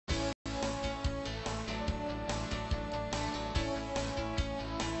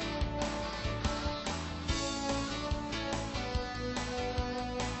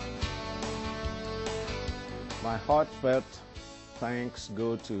My heartfelt thanks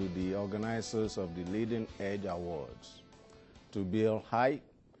go to the organizers of the Leading Edge Awards, to Bill Hyde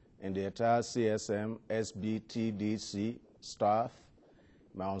and the entire CSM SBTDC staff,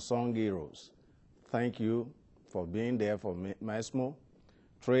 my unsung heroes. Thank you for being there for MESMO,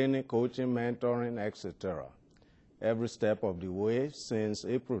 training, coaching, mentoring, etc. every step of the way since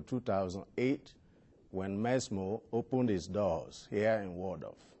April 2008, when MESMO opened its doors here in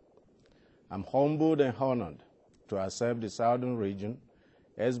Waldorf. I'm humbled and honored to accept the Southern Region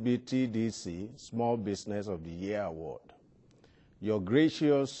SBTDC Small Business of the Year Award. Your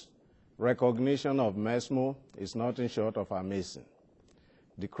gracious recognition of MESMO is nothing short of amazing.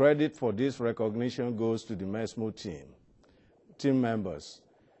 The credit for this recognition goes to the MESMO team members,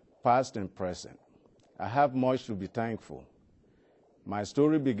 past and present. I have much to be thankful. My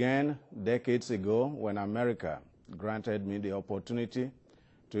story began decades ago when America granted me the opportunity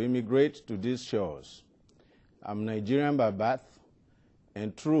to immigrate to these shores. I'm Nigerian by birth,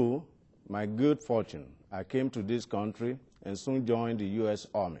 and through my good fortune, I came to this country and soon joined the U.S.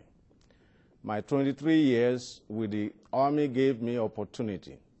 Army. My 23 years with the Army gave me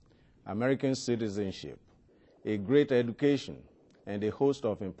opportunity, American citizenship, a great education, and a host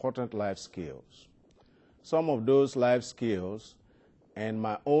of important life skills. Some of those life skills and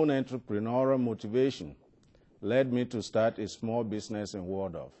my own entrepreneurial motivation led me to start a small business in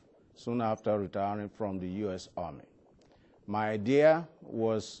Waldorf soon after retiring from the U.S. Army. My idea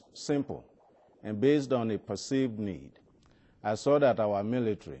was simple and based on a perceived need. I saw that our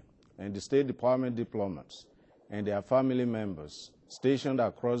military and the State Department diplomats and their family members stationed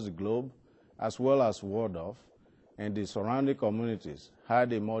across the globe, as well as Waldorf and the surrounding communities,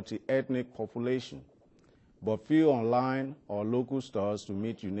 had a multi-ethnic population, but few online or local stores to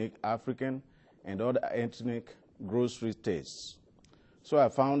meet unique African and other ethnic grocery tastes. So I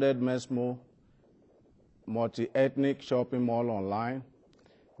founded MESMO Multi-Ethnic Shopping Mall online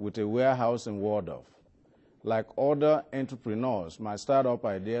with a warehouse in Waldorf. Like other entrepreneurs, my startup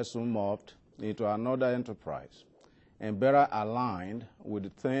idea soon morphed into another enterprise and better aligned with the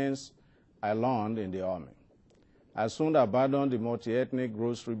things I learned in the Army. I soon abandoned the multi-ethnic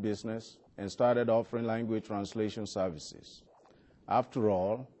grocery business and started offering language translation services. After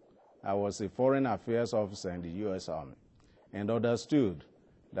all, I was a foreign affairs officer in the U.S. Army and understood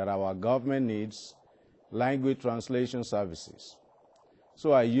that our government needs language translation services.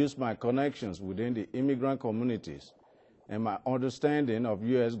 So I used my connections within the immigrant communities and my understanding of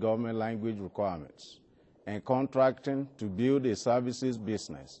U.S. government language requirements and contracting to build a services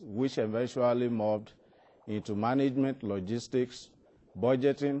business, which eventually morphed into management, logistics,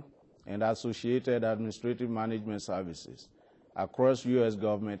 budgeting, and associated administrative management services across U.S.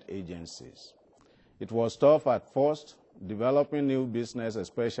 government agencies. It was tough at first, developing new business,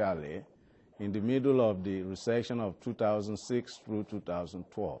 especially in the middle of the recession of 2006 through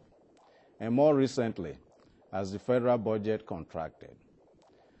 2012, and more recently, as the federal budget contracted.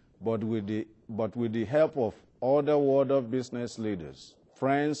 But with the help of other Waldorf business leaders,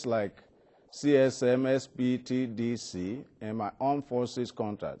 friends like CSM, SBTDC, and my armed forces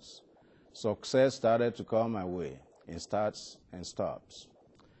contacts, success started to come my way in starts and stops.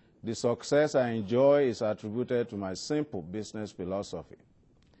 The success I enjoy is attributed to my simple business philosophy.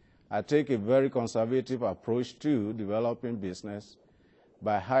 I take a very conservative approach to developing business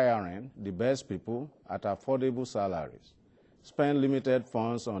by hiring the best people at affordable salaries, spend limited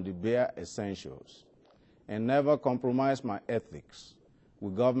funds on the bare essentials, and never compromise my ethics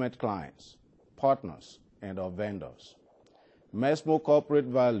with government clients, partners, and our vendors. MESMO corporate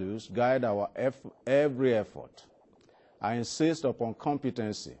values guide our every effort. I insist upon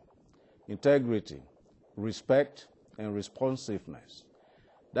competency, integrity, respect, and responsiveness.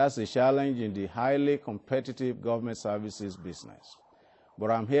 That's a challenge in the highly competitive government services business.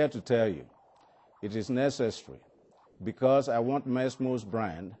 But I'm here to tell you, it is necessary because I want MESMO's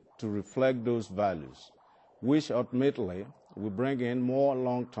brand to reflect those values, which ultimately will bring in more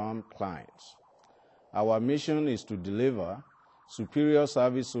long-term clients. Our mission is to deliver superior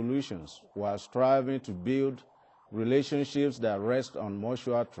service solutions while striving to build relationships that rest on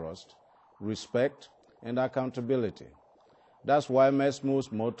mutual trust, respect, and accountability. That's why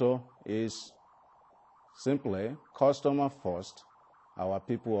MESMO's motto is simply, customer first, our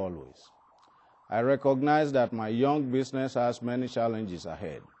people always. I recognize that my young business has many challenges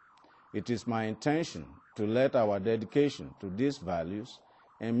ahead. It is my intention to let our dedication to these values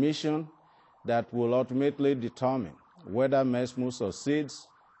and mission that will ultimately determine whether MESMO succeeds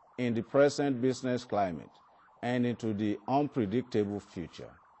in the present business climate and into the unpredictable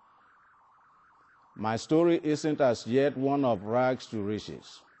future. My story isn't as yet one of rags to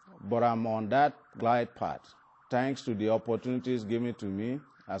riches, but I'm on that glide path thanks to the opportunities given to me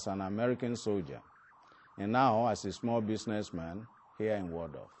as an American soldier, and now as a small businessman here in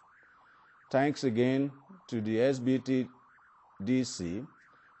Waldorf. Thanks again to the SBTDC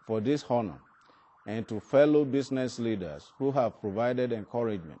for this honor, and to fellow business leaders who have provided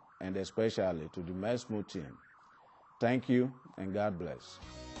encouragement, and especially to the MESMO team. Thank you, and God bless.